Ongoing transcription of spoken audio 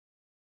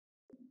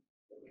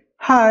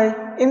Hi,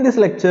 in this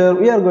lecture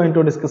we are going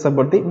to discuss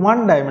about the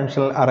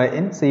one-dimensional array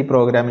in C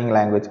programming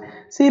language.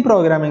 C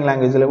programming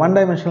language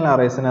one-dimensional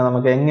arrays ne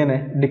namakku engane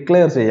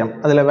declare cheyyam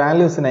adile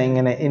values ne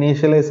engane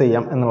initialize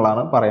cheyyam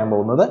ennalana parayan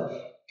povunnathu.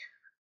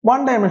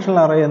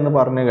 One-dimensional array ennu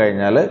paranju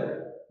kayinjal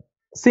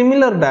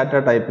similar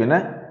data type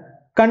ne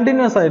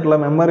continuous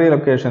aayittulla memory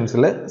locations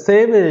il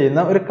save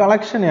cheyyunna oru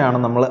collection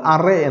aanu nammal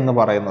array ennu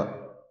parayunnathu.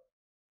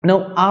 Now,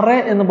 array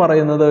ennu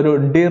parayunnathu oru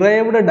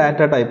derived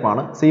data type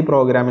aanu C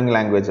programming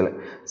language il.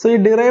 So, ee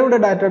derived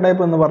data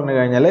type ennu paranju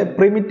kayinjal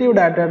primitive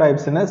data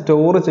types ne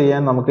store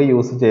cheyan namukku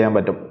use cheyan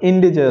pattum.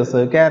 Integers,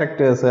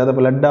 characters,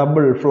 adapole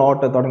double,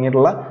 float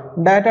thodangiyittulla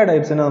data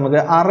types ne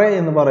namukku array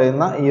ennu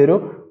parayunna ee oru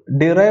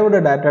derived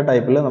data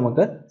type il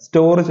namukku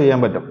store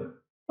cheyan pattum.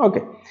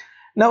 Okay.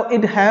 Now,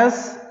 it has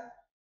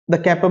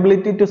the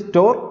capability to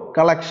store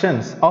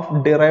collections of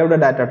derived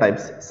data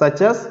types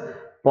such as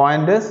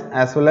pointers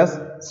as well as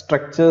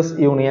structures,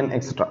 union,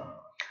 etc.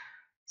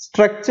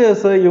 Structures,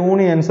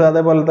 unions,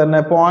 അതേപോലെ തന്നെ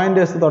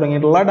pointers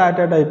തുടങ്ങിയിട്ടുള്ള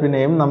data type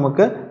നെയും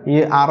നമുക്ക് ഈ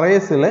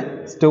arrays ൽ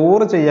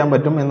store ചെയ്യാൻ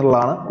പറ്റും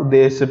എന്നുള്ളതാണ്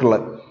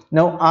ഉദ്ദേശിച്ചിട്ടുള്ളത്.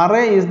 Now,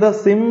 array is the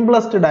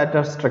simplest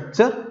data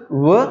structure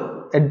where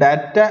a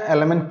data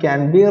element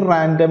can be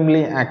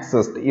randomly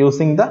accessed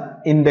using the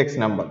index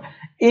number.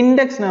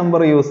 Index number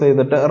use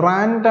ചെയ്തിട്ട്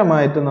random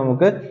ആയിട്ട്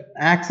നമുക്ക്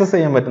access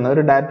ചെയ്യാൻ പറ്റുന്ന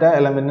ഒരു data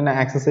elementനെ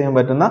access ചെയ്യാൻ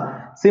പറ്റുന്ന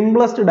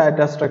simplest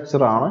data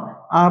structure ആണ്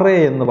array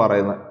എന്ന്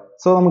പറയുന്നത്.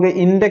 So നമുക്ക്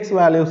index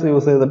values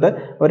use ചെയ്തിട്ട്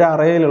ഒരു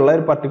arrayയിലുള്ള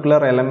ഒരു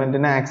particular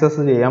elementനെ access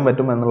ചെയ്യാൻ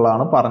പറ്റും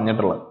എന്നുള്ളതാണ്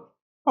പറഞ്ഞിട്ടുള്ളത്.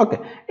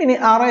 Okay. ഇനി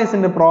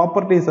arraysന്റെ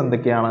properties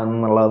എന്തൊക്കെയാണ്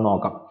എന്നുള്ളത്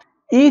നോക്കാം.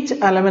 Each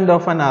element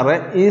of an array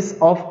is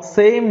of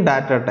same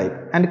data type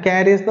and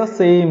carries the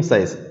same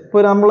size.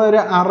 ഇപ്പോൾ നമ്മൾ ഒരു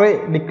array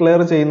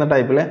declare ചെയ്യുന്ന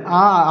ടൈപ്പിൽ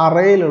ആ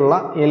arrayയിലുള്ള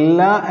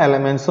എല്ലാ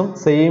elementsഉം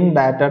same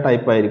data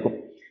type ആയിരിക്കും.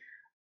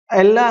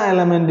 എല്ലാ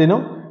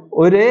elementനും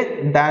ഒരേ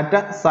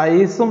data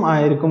sizeഉം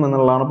ആയിരിക്കും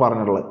എന്നുള്ളതാണ്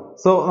പറഞ്ഞിട്ടുള്ളത്.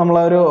 സോ നമ്മൾ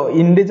ഒരു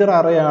integer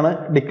array ആണ്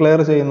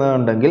declare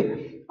ചെയ്യുന്നതെങ്കിൽ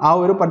ആ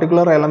ഒരു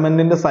particular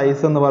elementന്റെ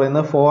size എന്ന്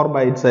പറയുന്നത് 4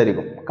 bytes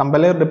ആയിരിക്കും.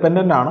 Compiler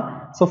dependent ആണ്.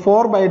 സോ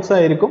 4 bytes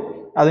ആയിരിക്കും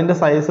അതിന്റെ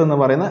സൈസ് എന്ന്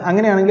പറയുന്നത്.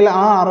 അങ്ങനെയാണെങ്കിൽ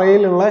ആ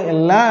അറേയിലുള്ള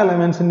എല്ലാ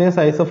എലമെന്റ്സിന്റെയും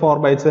സൈസ് 4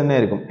 bytes തന്നെ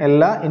ആയിരിക്കും.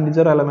 എല്ലാ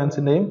ഇന്റിജർ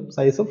എലമെന്റ്സിന്റെയും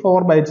സൈസ്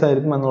 4 bytes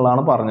ആയിരിക്കും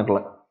എന്നുള്ളതാണ്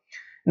പറഞ്ഞിട്ടുള്ളത്.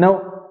 Now,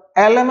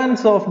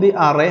 elements of the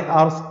array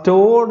are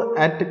stored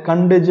at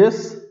contiguous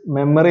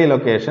memory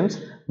locations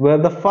where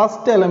the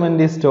first element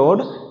is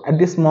stored at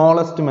the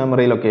smallest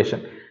memory location.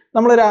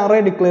 നമ്മൾ ഒരു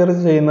array declare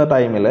ചെയ്യുന്ന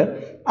ടൈമിൽ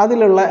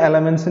അതിലുള്ള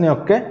എലമെന്റ്സിനെ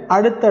ഒക്കെ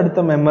അടുത്തടുത്ത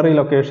മെമ്മറി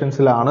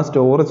ലൊക്കേഷൻസിലാണ്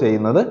സ്റ്റോർ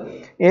ചെയ്യുന്നത്.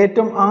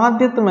 ഏറ്റവും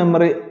ആദ്യത്തെ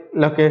മെമ്മറി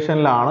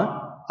ലൊക്കേഷനിലാണ്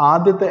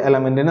ആദ്യത്തെ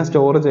എലമെന്റിനെ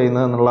സ്റ്റോർ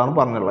ചെയ്യുന്നത് എന്നുള്ളതാണ്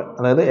പറഞ്ഞിട്ടുള്ളത്.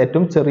 അതായത്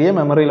ഏറ്റവും ചെറിയ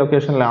മെമ്മറി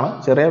ലൊക്കേഷനിലാണ്,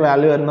 ചെറിയ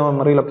വാല്യൂ വരുന്ന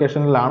മെമ്മറി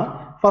ലൊക്കേഷനിലാണ്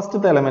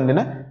ഫസ്റ്റത്തെ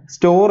എലമെന്റിനെ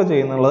സ്റ്റോർ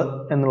ചെയ്യുന്നത്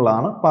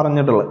എന്നുള്ളതാണ്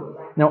പറഞ്ഞിട്ടുള്ളത്.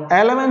 Now,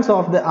 elements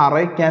of the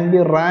array can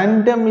be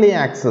randomly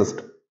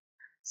accessed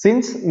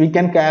since we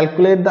can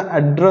calculate the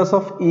address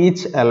of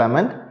each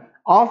element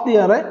of the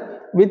array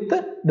with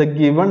the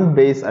given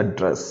base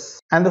address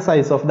and the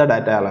size of the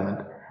data element.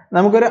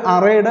 നമുക്കൊരു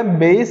arrayയുടെ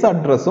base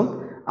addressഉം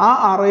ആ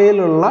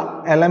അറേയിലുള്ള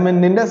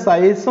എലമെന്റിന്റെ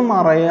സൈസും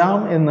അറിയാം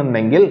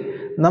എന്നുണ്ടെങ്കിൽ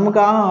നമുക്ക്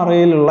ആ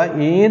അറേയിലുള്ള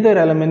ഏതൊരു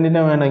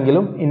എലമെന്റിനെ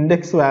വേണമെങ്കിലും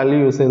index value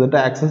use ചെയ്തിട്ട്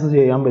ആക്സസ്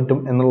ചെയ്യാൻ പറ്റും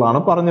എന്നുള്ളതാണ്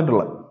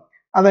പറഞ്ഞിട്ടുള്ളത്.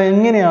 അത്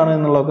എങ്ങനെയാണ്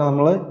എന്നുള്ളതൊക്കെ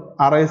നമ്മൾ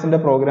അറേസിന്റെ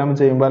പ്രോഗ്രാം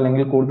ചെയ്യുമ്പോൾ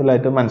അല്ലെങ്കിൽ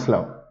കൂടുതലായിട്ട്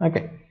മനസ്സിലാവും.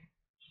 ഓക്കെ.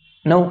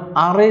 നൗ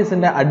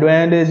അറേസിന്റെ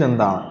അഡ്വാൻറ്റേജ്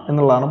എന്താണ്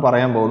എന്നുള്ളതാണ്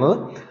പറയാൻ പോകുന്നത്.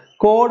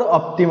 Code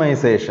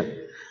optimisation.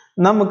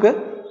 നമുക്ക്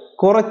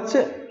കുറച്ച്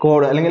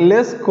കോഡ് അല്ലെങ്കിൽ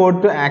less code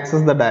to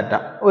access the data.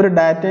 ഒരു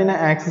ഡാറ്റയെ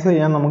ആക്സസ്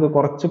ചെയ്യാൻ നമുക്ക്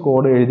കുറച്ച്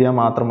കോഡ് എഴുതിയാൽ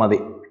മാത്രം മതി.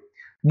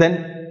 Then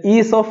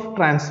is of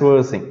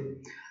ട്രാൻസ്വേഴ്സിങ്.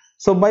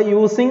 So by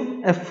using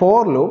A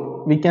for loop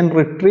we can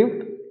retrieve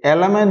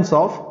elements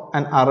of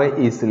an array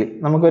easily.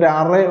 നമുക്കൊരു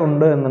അറേ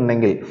ഉണ്ട്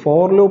എന്നുണ്ടെങ്കിൽ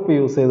ഫോർ ലൂപ്പ്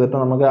യൂസ് ചെയ്തിട്ട്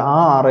നമുക്ക് ആ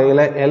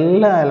അറേയിലെ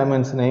എല്ലാ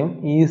എലമെന്റ്സിനെയും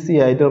ഈസി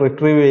ആയിട്ട്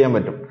റിട്രീവ് ചെയ്യാൻ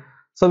പറ്റും.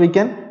 So we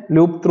can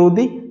loop through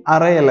the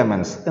array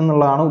elements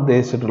എന്നുള്ളതാണ്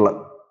ഉദ്ദേശിച്ചിട്ടുള്ളത്.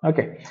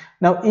 Okay.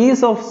 Now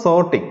is of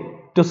sorting.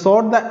 To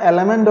sort the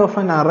element of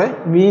an array,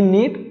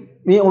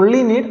 we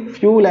only need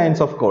few lines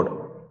of code.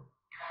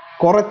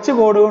 കുറച്ച്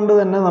code കൊണ്ട്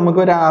തന്നെ നമുക്ക്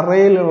ഒരു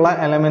അറേയിലുള്ള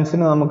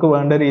എലമെന്റ്സിനെ നമുക്ക്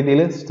വേണ്ട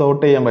രീതിയിൽ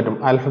സോർട്ട് ചെയ്യാൻ പറ്റും.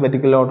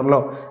 ആൽഫബറ്റിക്കൽ ഓർഡറിലോ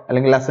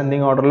അല്ലെങ്കിൽ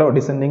അസെൻഡിങ് ഓർഡറിലോ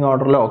ഡിസെൻഡിങ്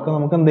ഓർഡറിലോ ഒക്കെ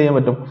നമുക്ക് എന്ത് ചെയ്യാൻ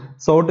പറ്റും,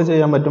 സോർട്ട്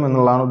ചെയ്യാൻ പറ്റും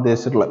എന്നുള്ളതാണ്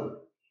ഉദ്ദേശിച്ചിട്ടുള്ളത്.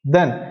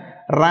 Then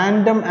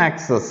random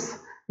access.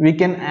 We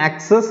can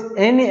access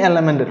any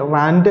element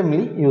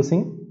randomly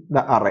using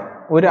the array.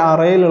 ഒരു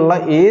അറേയിലുള്ള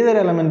ഏതൊരു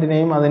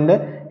എലമെന്റിനെയും അതിന്റെ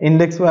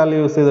ഇൻഡെക്സ് വാല്യൂ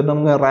യൂസ് ചെയ്തിട്ട്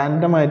നമുക്ക്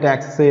റാൻഡം ആയിട്ട്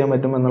ആക്സസ് ചെയ്യാൻ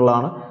പറ്റും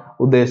എന്നുള്ളതാണ്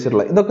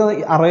ഉദ്ദേശിച്ചിട്ടുള്ളത്. ഇതൊക്കെ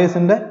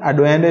അറേസിന്റെ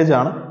അഡ്വാൻറ്റേജ്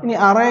ആണ്. ഇനി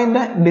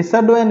അറേന്റെ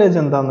ഡിസഡ്വാൻറ്റേജ്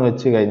എന്താണെന്ന്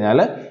വെച്ച് കഴിഞ്ഞാൽ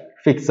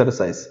ഫിക്സഡ്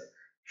സൈസ്.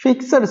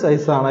 ഫിക്സഡ്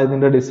സൈസ് ആണ്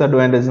ഇതിന്റെ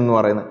ഡിസഡ്വാൻറ്റേജ് എന്ന്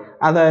പറയുന്നത്.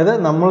 അതായത്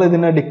നമ്മൾ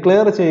ഇതിനെ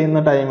ഡിക്ലെയർ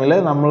ചെയ്യുന്ന ടൈമിൽ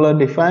നമ്മൾ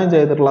ഡിഫൈൻ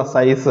ചെയ്തിട്ടുള്ള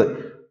സൈസ്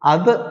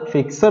അത്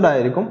ഫിക്സഡ്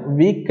ആയിരിക്കും.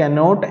 We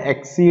cannot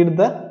exceed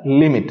the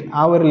limit.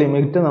 ആ ഒരു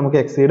ലിമിറ്റ് നമുക്ക്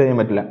എക്സീഡ് ചെയ്യാൻ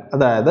പറ്റില്ല.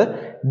 അതായത്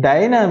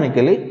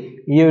ഡൈനാമിക്കലി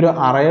ഈ ഒരു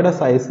അറേയുടെ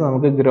സൈസ്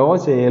നമുക്ക് ഗ്രോ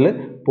ചെയ്യൽ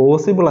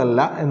പോസിബിൾ അല്ല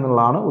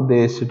എന്നുള്ളതാണ്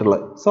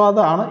ഉദ്ദേശിച്ചിട്ടുള്ളത്. സോ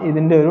അതാണ്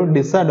ഇതിന്റെ ഒരു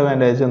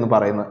ഡിസഡ്വാൻറ്റേജ് എന്ന്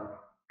പറയുന്നത്.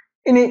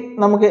 ഇനി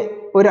നമുക്ക്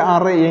ഒരു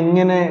array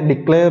എങ്ങനെ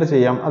ഡിക്ലെയർ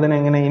ചെയ്യാം, അതിനെ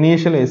എങ്ങനെ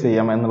ഇനീഷ്യലൈസ്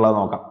ചെയ്യാം എന്നുള്ളത്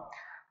നോക്കാം.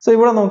 സോ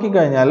ഇവിടെ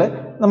നോക്കിക്കഴിഞ്ഞാൽ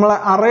നമ്മൾ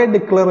array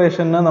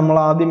ഡിക്ലറേഷന് നമ്മൾ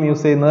ആദ്യം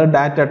യൂസ് ചെയ്യുന്നത്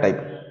ഡാറ്റ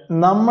ടൈപ്പ്.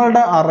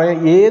 നമ്മളുടെ array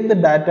ഏത്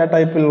ഡാറ്റ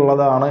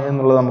ടൈപ്പിലുള്ളതാണ്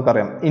എന്നുള്ളത്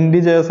നമുക്കറിയാം.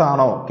 ഇൻറ്റിജേഴ്സ്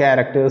ആണോ,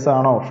 ക്യാരക്ടേഴ്സ്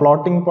ആണോ,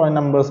 ഫ്ലോട്ടിംഗ് പോയിന്റ്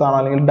നമ്പേഴ്സ് ആണോ,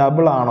 അല്ലെങ്കിൽ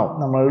ഡബിൾ ആണോ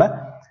നമ്മളുടെ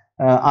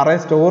array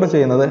സ്റ്റോർ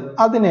ചെയ്യുന്നത്,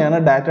 അതിനെയാണ്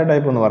ഡാറ്റ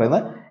ടൈപ്പ് എന്ന്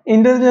പറയുന്നത്.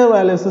 ഇന്റിജർ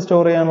വാല്യൂസ്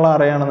സ്റ്റോർ ചെയ്യാനുള്ള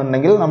array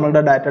ആണെന്നുണ്ടെങ്കിൽ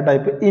നമ്മളുടെ ഡാറ്റ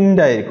ടൈപ്പ്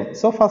ഇന്റ് ആയിരിക്കും.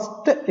 So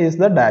first is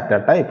the data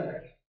type.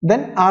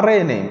 Then array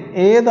name,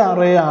 ഏത്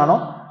array ആണോ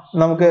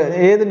നമുക്ക്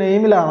ഏത്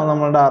നെയിമിലാണോ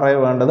നമ്മളുടെ array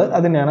വേണ്ടത്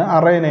അതിനെയാണ്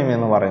array നെയിം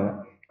എന്ന് പറയുന്നത്.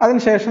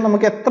 അതിനുശേഷം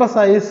നമുക്ക് എത്ര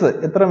സൈസ്,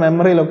 എത്ര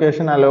മെമ്മറി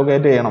ലൊക്കേഷൻ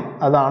അലോക്കേറ്റ് ചെയ്യണം,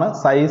 അതാണ്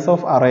സൈസ്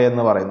ഓഫ് array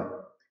എന്ന് പറയുന്നത്.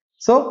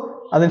 സോ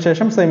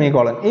അതിനുശേഷം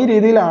സെമികോളൻ. ഈ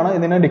രീതിയിലാണ്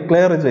ഇതിനെ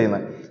ഡിക്ലെയർ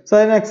ചെയ്യുന്നത്. സോ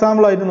അതിന്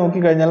എക്സാമ്പിൾ ആയിട്ട്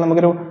നോക്കിക്കഴിഞ്ഞാൽ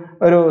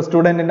നമുക്കൊരു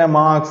സ്റ്റുഡൻറ്റിൻ്റെ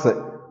മാർക്സ്,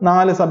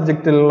 4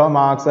 സബ്ജക്റ്റിലുള്ള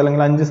മാർക്സ്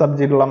അല്ലെങ്കിൽ 5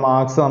 സബ്ജക്റ്റിലുള്ള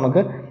മാർക്സ്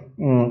നമുക്ക്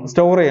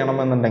സ്റ്റോർ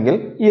ചെയ്യണമെന്നുണ്ടെങ്കിൽ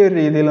ഈ ഒരു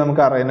രീതിയിൽ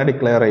നമുക്ക് arrayനെ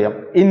ഡിക്ലെയർ ചെയ്യാം.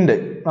 ഇൻഡ്,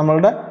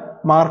 നമ്മളുടെ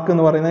മാർക്ക്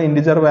എന്ന് പറയുന്നത്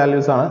ഇൻറ്റിജർ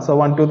വാല്യൂസ് ആണ്. സോ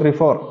 1 2 3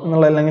 4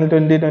 എന്നുള്ള അല്ലെങ്കിൽ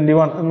 20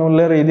 21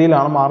 എന്നുള്ള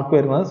രീതിയിലാണ് മാർക്ക്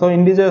വരുന്നത്. സോ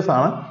ഇൻറ്റിജേഴ്സ്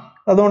ആണ്.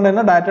 അതുകൊണ്ട്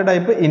തന്നെ ഡാറ്റ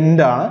ടൈപ്പ്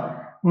ഇൻഡ് ആണ്.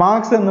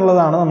 മാർക്സ്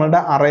എന്നുള്ളതാണ് നമ്മളുടെ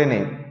array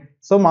നെയിം.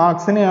 സോ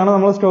മാർക്സിനെയാണ്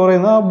നമ്മൾ സ്റ്റോർ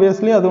ചെയ്യുന്നത്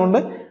ഒബ്വിയസ്ലി. അതുകൊണ്ട്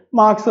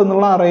മാർക്സ്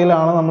എന്നുള്ള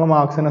arrayയിലാണ് നമ്മൾ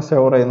മാർക്സിനെ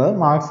സ്റ്റോർ ചെയ്യുന്നത്.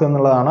 മാർക്സ്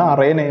എന്നുള്ളതാണ്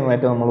array നെയിം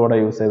ആയിട്ട് നമ്മളിവിടെ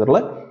യൂസ്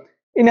ചെയ്തിട്ടുള്ളത്.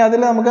 ഇനി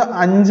അതിൽ നമുക്ക്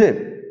 5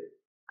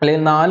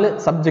 അല്ലെങ്കിൽ 4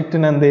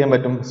 സബ്ജക്റ്റിന് എന്ത് ചെയ്യാൻ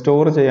പറ്റും,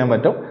 സ്റ്റോർ ചെയ്യാൻ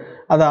പറ്റും.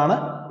 അതാണ്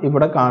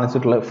ഇവിടെ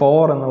കാണിച്ചിട്ടുള്ളത്,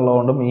 4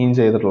 എന്നുള്ളതുകൊണ്ട് മീൻ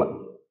ചെയ്തിട്ടുള്ളത്.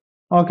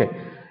 ഓക്കെ,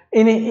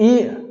 ഇനി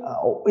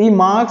ഈ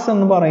മാർക്സ്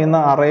എന്ന് പറയുന്ന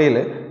arrayയിൽ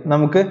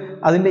നമുക്ക്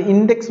അതിൻ്റെ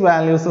ഇൻഡെക്സ്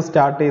വാല്യൂസ്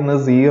സ്റ്റാർട്ട് ചെയ്യുന്നത്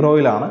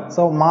 0-യിലാണ്.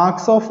 സോ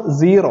മാർക്സ് ഓഫ്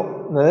 0,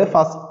 അതായത്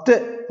ഫസ്റ്റ്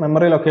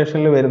മെമ്മറി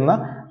ലൊക്കേഷനിൽ വരുന്ന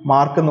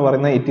മാർക്ക് എന്ന്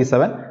പറയുന്നത്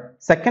 87,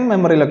 സെക്കൻഡ്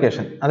മെമ്മറി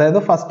ലൊക്കേഷൻ അതായത്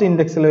ഫസ്റ്റ്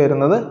ഇൻഡെക്സിൽ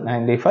വരുന്നത്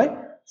 95,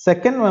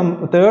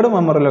 third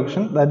memory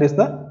location that is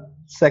the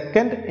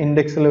second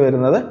ഇൻഡെക്സിൽ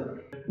വരുന്നത്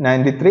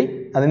 93,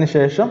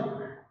 അതിനുശേഷം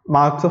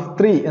മാർക്സ് ഓഫ്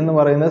 3 എന്ന്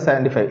പറയുന്നത്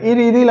 75. ഈ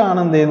രീതിയിലാണ്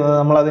എന്ത് ചെയ്യുന്നത്,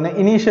 നമ്മൾ അതിനെ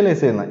ഇനീഷ്യലൈസ്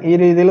ചെയ്യുന്നത്. ഈ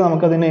രീതിയിൽ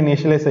നമുക്കതിനെ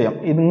ഇനീഷ്യലൈസ് ചെയ്യാം.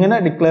 ഇതിങ്ങനെ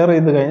ഡിക്ലെയർ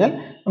ചെയ്ത് കഴിഞ്ഞാൽ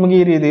നമുക്ക്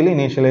ഈ രീതിയിൽ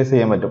ഇനീഷ്യലൈസ്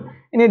ചെയ്യാൻ പറ്റും.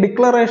 ഇനി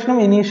ഡിക്ലറേഷനും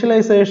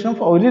ഇനീഷ്യലൈസേഷനും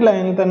ഒരു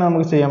ലൈനിൽ തന്നെ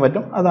നമുക്ക് ചെയ്യാൻ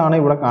പറ്റും. അതാണ്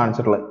ഇവിടെ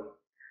കാണിച്ചിട്ടുള്ളത്.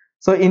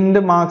 സോ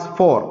ഇൻഡ് മാർക്സ്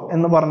 4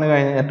 എന്ന് പറഞ്ഞു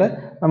കഴിഞ്ഞിട്ട്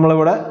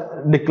നമ്മളിവിടെ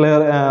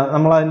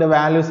നമ്മൾ അതിൻ്റെ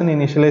വാല്യൂസിന്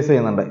ഇനീഷ്യലൈസ്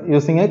ചെയ്യുന്നുണ്ട്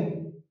യൂസിങ് എ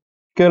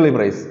കേർലി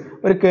ബ്രേസ്.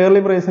 ഒരു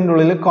കേർലി ബ്രേസിൻ്റെ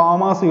ഉള്ളിൽ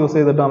കോമാസ് യൂസ്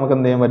ചെയ്തിട്ട് നമുക്ക്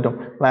എന്ത് ചെയ്യാൻ പറ്റും,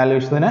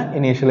 വാല്യൂസിനെ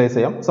ഇനീഷ്യലൈസ്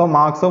ചെയ്യാം. സോ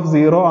മാർക്സ് ഓഫ്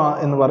 0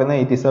 എന്ന് പറയുന്നത്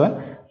 87,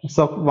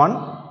 മാർക്സ് ഓഫ് 1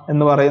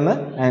 എന്ന് പറയുന്നത്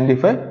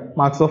 95,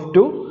 മാർക്സ് ഓഫ്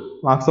 2,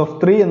 മാർക്സ് ഓഫ്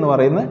 3 എന്ന്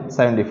പറയുന്നത്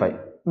 75.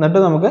 എന്നിട്ട്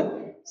നമുക്ക്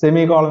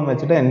സെമി കോളൻ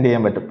വെച്ചിട്ട് എൻഡ്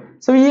ചെയ്യാൻ പറ്റും.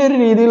 സോ ഈ ഒരു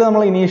രീതിയിൽ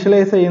നമ്മൾ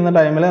ഇനീഷ്യലൈസ് ചെയ്യുന്ന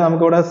ടൈമിൽ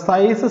നമുക്കിവിടെ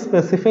സൈസ്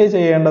സ്പെസിഫൈ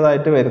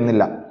ചെയ്യേണ്ടതായിട്ട്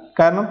വരുന്നില്ല.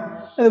 കാരണം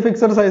ഇത്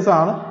ഫിക്സഡ് സൈസ്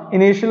ആണ്.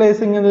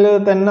 ഇനീഷ്യലൈസിങ്ങിൽ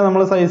തന്നെ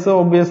നമ്മൾ സൈസ്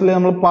ഒബ്വിയസ്ലി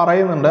നമ്മൾ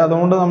പറയുന്നുണ്ട്.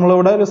 അതുകൊണ്ട്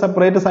നമ്മളിവിടെ ഒരു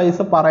സെപ്പറേറ്റ്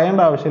സൈസ് പറയേണ്ട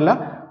ആവശ്യമില്ല.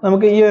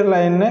 നമുക്ക് ഈ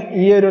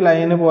ഒരു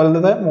ലൈന്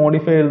പോലത്തെ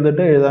മോഡിഫൈ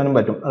ചെയ്തിട്ട് എഴുതാനും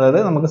പറ്റും. അതായത്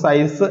നമുക്ക്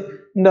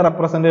സൈസിന്റെ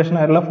റെപ്രസെൻറ്റേഷൻ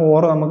ആയിട്ടുള്ള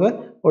 4 നമുക്ക്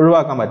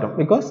ഒഴിവാക്കാൻ പറ്റും.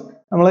 ബിക്കോസ്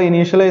നമ്മൾ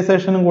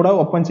ഇനീഷ്യലൈസേഷനും കൂടെ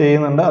ഒപ്പം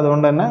ചെയ്യുന്നുണ്ട്.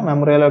 അതുകൊണ്ട് തന്നെ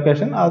മെമ്മറി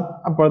ലൊക്കേഷൻ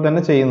അപ്പോൾ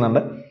തന്നെ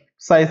ചെയ്യുന്നുണ്ട്.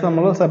 സൈസ്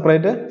നമ്മൾ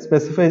സെപ്പറേറ്റ്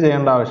സ്പെസിഫൈ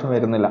ചെയ്യേണ്ട ആവശ്യം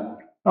വരുന്നില്ല.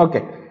 ഓക്കെ,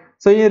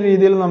 സോ ഈ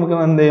രീതിയിൽ നമുക്ക്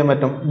എന്ത് ചെയ്യാൻ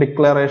പറ്റും,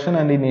 ഡിക്ലറേഷൻ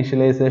ആൻഡ്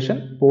ഇനീഷ്യലൈസേഷൻ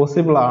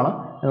പോസിബിൾ ആണ്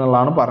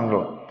എന്നുള്ളതാണ്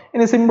പറഞ്ഞിട്ടുള്ളത്.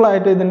 ഇനി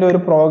സിമ്പിളായിട്ട് ഇതിൻ്റെ ഒരു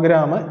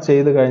പ്രോഗ്രാം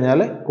ചെയ്ത് കഴിഞ്ഞാൽ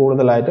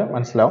കൂടുതലായിട്ട്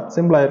മനസ്സിലാവും.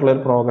 സിമ്പിളായിട്ടുള്ള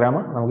ഒരു പ്രോഗ്രാം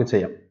നമുക്ക്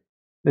ചെയ്യാം.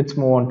 Let's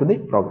move on to the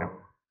programme.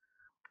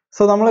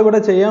 So നമ്മളിവിടെ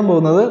ചെയ്യാൻ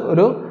പോകുന്നത്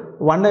ഒരു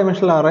 1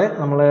 ഡയമെൻഷണൽ array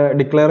നമ്മൾ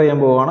ഡിക്ലെയർ ചെയ്യാൻ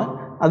പോവുകയാണ്.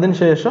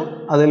 അതിനുശേഷം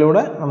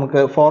അതിലൂടെ നമുക്ക്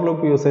ഫോർ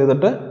ലൂപ്പ് യൂസ്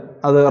ചെയ്തിട്ട്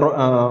അത്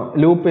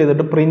ലൂപ്പ്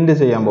ചെയ്തിട്ട് പ്രിന്റ്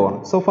ചെയ്യാൻ പോവാണ്.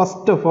 So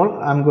first of all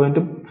I am going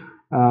to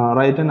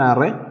right an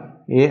array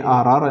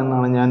ARR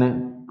എന്നാണ് ഞാൻ,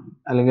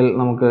 അല്ലെങ്കിൽ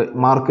നമുക്ക്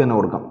മാർക്ക് തന്നെ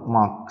കൊടുക്കാം,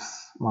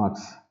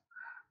 മാർക്സ്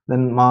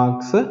ദെൻ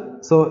മാർക്സ്.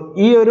 സോ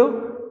ഈ ഒരു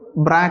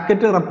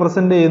ബ്രാക്കറ്റ്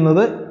റെപ്രസെന്റ്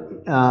ചെയ്യുന്നത്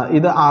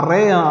ഇത്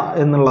array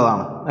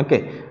എന്നുള്ളതാണ്. ഓക്കെ,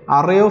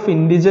 array ഓഫ്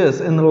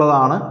ഇൻറ്റിജേഴ്സ്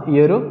എന്നുള്ളതാണ്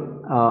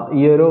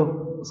ഈ ഒരു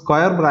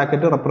സ്ക്വയർ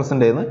ബ്രാക്കറ്റ്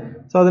റെപ്രസെന്റ് ചെയ്യുന്നത്.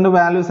 സോ അതിൻ്റെ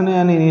വാല്യൂസിനെ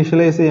ഞാൻ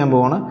ഇനീഷ്യലൈസ് ചെയ്യാൻ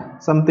പോവാണ്.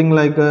 Something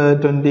like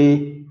 20,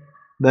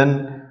 then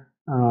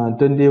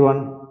 21,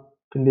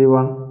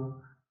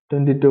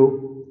 22,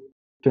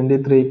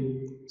 23.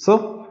 സോ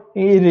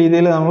ഈ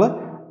രീതിയിൽ നമ്മൾ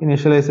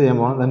ഇനീഷ്യലൈസ് ചെയ്യാൻ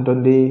പോകണം. then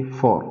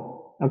 24,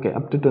 okay,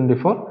 up to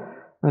 24,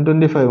 then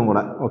 25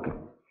 കൂടെ. ഓക്കെ,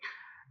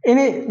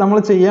 ഇനി നമ്മൾ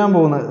ചെയ്യാൻ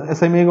പോകുന്നത്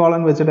സെമി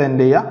കോളൻ വെച്ചിട്ട്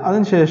എൻഡ് ചെയ്യുക.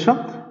 അതിനുശേഷം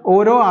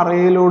ഓരോ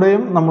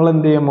അറേയിലൂടെയും നമ്മൾ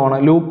എന്ത് ചെയ്യാൻ പോകണം,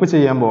 ലൂപ്പ്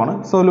ചെയ്യാൻ പോകണം.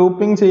 സോ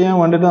ലൂപ്പിംഗ് ചെയ്യാൻ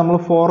വേണ്ടിയിട്ട് നമ്മൾ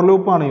ഫോർ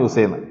ലൂപ്പാണ് യൂസ്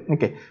ചെയ്യുന്നത്.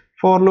 ഓക്കെ,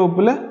 ഫോർ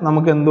ലൂപ്പിൽ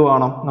നമുക്ക് എന്ത്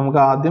വേണം, നമുക്ക്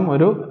ആദ്യം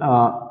ഒരു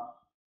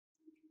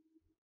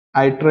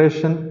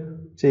ഐട്രേഷൻ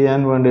ചെയ്യാൻ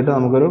വേണ്ടിയിട്ട്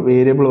നമുക്കൊരു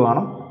വേരിയബിൾ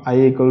വേണം, i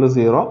 =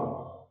 0,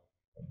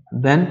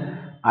 then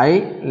i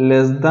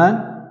less than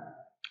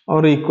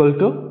or equal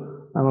to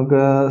നമുക്ക്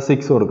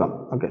 6 കൊടുക്കാം,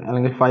 ഓക്കെ,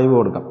 അല്ലെങ്കിൽ 5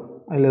 കൊടുക്കാം.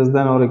 i less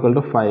than or equal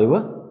to 5,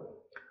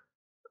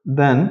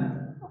 then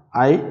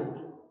i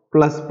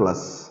plus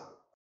plus.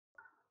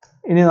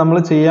 ഇനി നമ്മൾ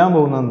ചെയ്യാൻ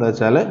പോകുന്നത് എന്താ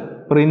വെച്ചാൽ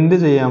പ്രിന്റ്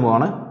ചെയ്യാൻ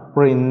പോവാണ്.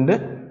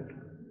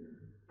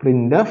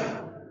 printf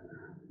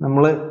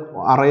നമ്മൾ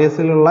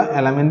അറേസിലുള്ള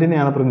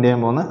എലമെന്റിനെയാണ് പ്രിന്റ് ചെയ്യാൻ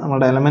പോകുന്നത്.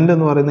 നമ്മുടെ എലമെന്റ്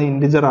എന്ന് പറയുന്നത്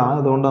ഇൻറ്റിജർ ആണ്,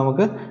 അതുകൊണ്ട്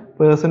നമുക്ക്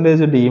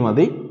 %d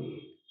മതി.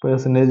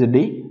 percentage d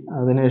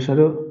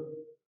അതിനുശേഷം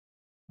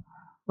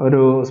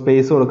ഒരു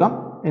സ്പേസ് കൊടുക്കാം.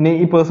 ഇനി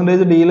ഈ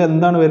percentage d യിൽ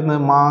എന്താണ്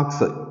വരുന്നത്?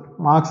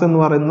 മാർക്സ് എന്ന്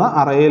പറയുന്ന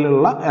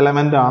അറേയിലുള്ള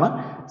എലമെന്റ് ആണ്.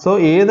 സോ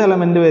ഏത്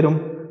എലമെന്റ് വരും?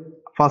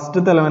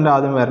 ഫസ്റ്റത്തെ എലമെന്റ്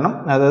ആദ്യം വരണം,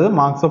 അതായത്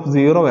മാർക്സ് ഓഫ്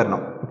 0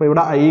 വരണം. അപ്പോൾ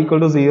ഇവിടെ i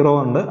 = 0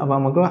 ഉണ്ട്, അപ്പോൾ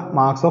നമുക്ക്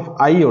മാർക്സ് ഓഫ്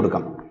i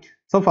കൊടുക്കാം.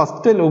 സോ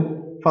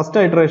ഫസ്റ്റ്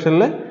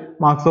ഐറ്ററേഷനിൽ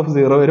മാർക്സ് ഓഫ്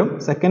 0 വരും,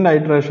 സെക്കൻഡ്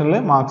ഐറ്ററേഷനിൽ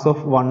മാർക്സ്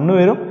ഓഫ് 1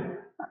 വരും.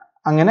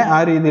 അങ്ങനെ ആ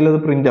രീതിയിൽ ഇത്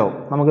പ്രിന്റ് ആവും.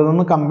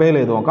 നമുക്കിതൊന്ന് കമ്പൈൽ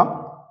ചെയ്ത് നോക്കാം.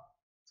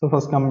 So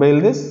first compile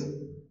this.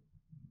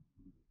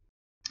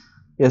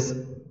 Yes,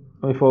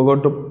 we forgot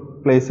to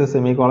place a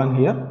semicolon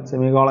here.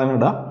 Semicolon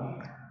ഇടാം.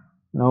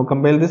 Now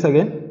compile this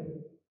again.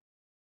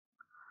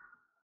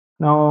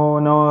 Now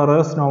no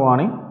errors, no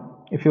warning.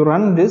 If you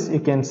run this,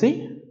 you can see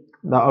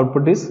the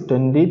output is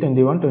 20,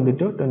 21,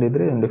 22,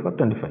 23, 24,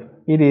 25.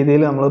 ഈ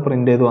രീതിയിൽ നമ്മൾ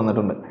print ചെയ്ത്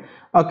വന്നിട്ടുണ്ട്.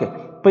 Okay,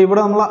 അപ്പോൾ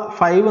ഇവിടെ നമ്മൾ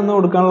 5 എന്ന്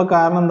കൊടുക്കാനുള്ള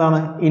കാരണം എന്താണ്?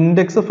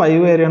 ഇൻഡെക്സ്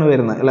 5 വരെയാണ്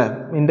വരുന്നത് അല്ലേ?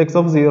 Index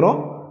of 0,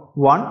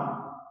 1,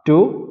 2,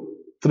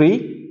 3,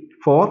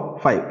 4,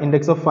 5.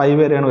 ഇൻഡെക്സ് ഓഫ് 5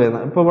 വരെയാണ്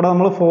വരുന്നത്. ഇപ്പോൾ ഇവിടെ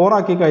നമ്മൾ 4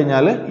 ആക്കി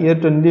കഴിഞ്ഞാൽ ഈ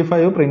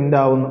 25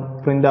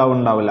 പ്രിന്റ്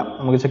ആവുന്നുണ്ടാവില്ല.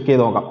 നമുക്ക് ചെക്ക്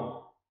ചെയ്ത് നോക്കാം.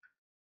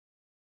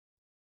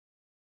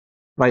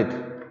 റൈറ്റ്,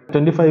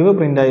 25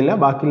 പ്രിന്റ് ആയില്ല,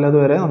 ബാക്കിയുള്ളത്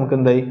വരെ നമുക്ക്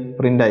എന്തായി?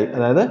 പ്രിന്റ് ആയി.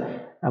 അതായത്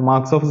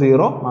marks of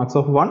 0, marks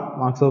of 1,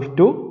 marks of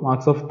 2,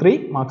 marks of 3,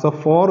 marks of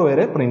 4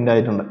 വരെ പ്രിന്റ്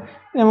ആയിട്ടുണ്ട്.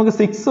 ഇനി നമുക്ക്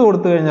 6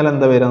 കൊടുത്തു കഴിഞ്ഞാൽ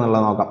എന്താ വരിക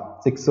എന്നുള്ളത് നോക്കാം.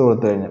 6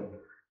 കൊടുത്തു കഴിഞ്ഞാൽ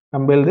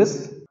compile this,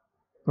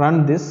 run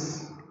this.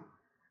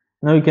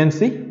 Now you can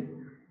see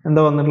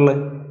എന്താ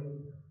വന്നിട്ടുള്ളത്?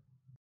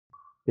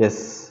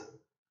 യെസ്,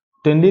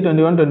 20,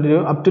 21,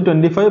 22 അപ് ടു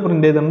 25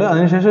 പ്രിന്റ് ചെയ്തിട്ടുണ്ട്.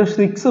 അതിനുശേഷം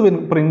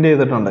 6 പ്രിന്റ്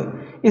ചെയ്തിട്ടുണ്ട്.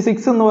 ഈ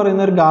 6 എന്ന്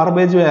പറയുന്ന ഒരു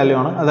ഗാർബേജ് വാല്യൂ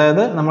ആണ്.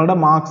 അതായത് നമ്മുടെ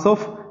മാർക്സ്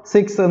ഓഫ്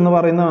 6 എന്ന്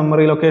പറയുന്ന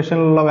മെമ്മറി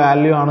ലൊക്കേഷനിലുള്ള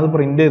വാല്യൂ ആണ് ഇത്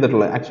പ്രിന്റ്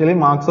ചെയ്തിട്ടുള്ളത്. ആക്ച്വലി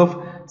മാർക്സ് ഓഫ്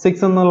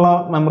 6 എന്നുള്ള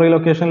മെമ്മറി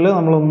ലൊക്കേഷനിൽ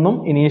നമ്മളൊന്നും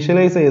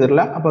ഇനീഷ്യലൈസ്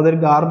ചെയ്തിട്ടില്ല. അപ്പോൾ അതൊരു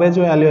ഗാർബേജ്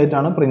വാല്യൂ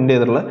ആയിട്ടാണ് പ്രിന്റ്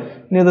ചെയ്തിട്ടുള്ളത്.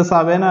 ഇനി ഇത്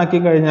 7 ആക്കി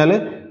കഴിഞ്ഞാൽ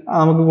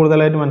നമുക്ക്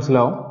കൂടുതലായിട്ട്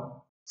മനസ്സിലാവും.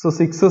 സോ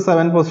 6,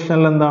 7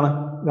 പൊസിഷനിൽ എന്താണ്?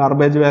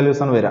 ഗാർബേജ്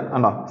വാല്യൂസ് ആണ് വരിക.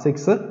 കണ്ടോ,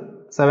 6,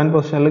 7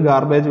 പൊസിഷനിൽ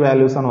ഗാർബേജ്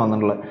വാല്യൂസ് ആണ്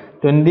വന്നിട്ടുള്ളത്.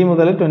 20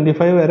 മുതൽ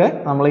 25 വരെ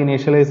നമ്മൾ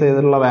ഇനീഷ്യലൈസ്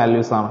ചെയ്തിട്ടുള്ള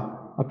വാല്യൂസ് ആണ്.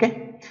 ഓക്കെ,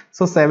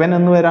 സോ 7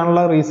 എന്ന്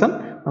വരാനുള്ള റീസൺ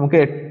നമുക്ക്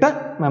 8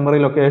 മെമ്മറി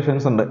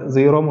ലൊക്കേഷൻസ് ഉണ്ട്,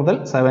 0 മുതൽ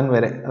 7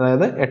 വരെ.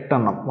 അതായത് 8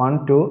 എണ്ണം, 1,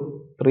 2,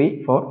 3,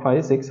 4,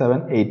 5, 6,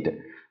 7, 8.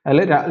 അതിൽ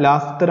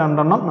ലാസ്റ്റ്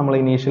 2 എണ്ണം നമ്മൾ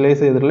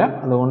ഇനീഷ്യലൈസ് ചെയ്തിട്ടില്ല,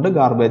 അതുകൊണ്ട്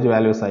ഗാർബേജ്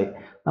വാല്യൂസ് ആയി.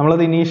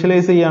 നമ്മളത്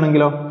ഇനീഷ്യലൈസ്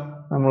ചെയ്യുകയാണെങ്കിലോ,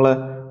 നമ്മൾ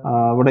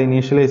ഇവിടെ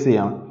ഇനീഷ്യലൈസ്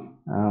ചെയ്യണം.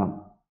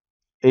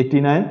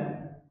 89,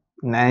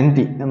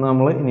 90 എന്ന്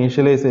നമ്മൾ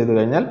ഇനീഷ്യലൈസ് ചെയ്ത്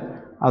കഴിഞ്ഞാൽ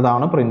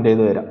അതാണ് പ്രിന്റ്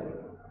ചെയ്ത് വരിക.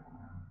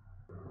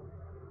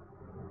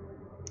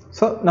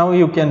 So now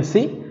you can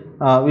see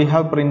we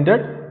have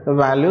printed the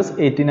values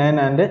 89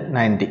 and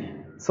 90.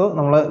 So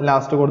നമ്മൾ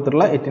ലാസ്റ്റ്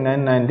കൊടുത്തിട്ടുള്ള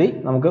 89, 90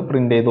 നമുക്ക്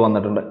പ്രിന്റ് ചെയ്ത്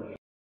വന്നിട്ടുണ്ട്.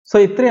 സോ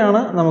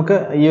ഇത്രയാണ് നമുക്ക്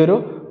ഈ ഒരു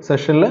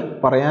സെഷനിൽ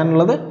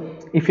പറയാനുള്ളത്.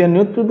 If you are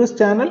new to this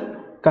channel,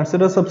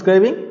 consider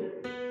subscribing.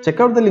 Check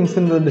out the links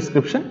in the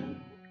description.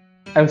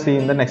 I will see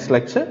you in the next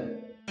lecture.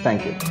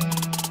 Thank you.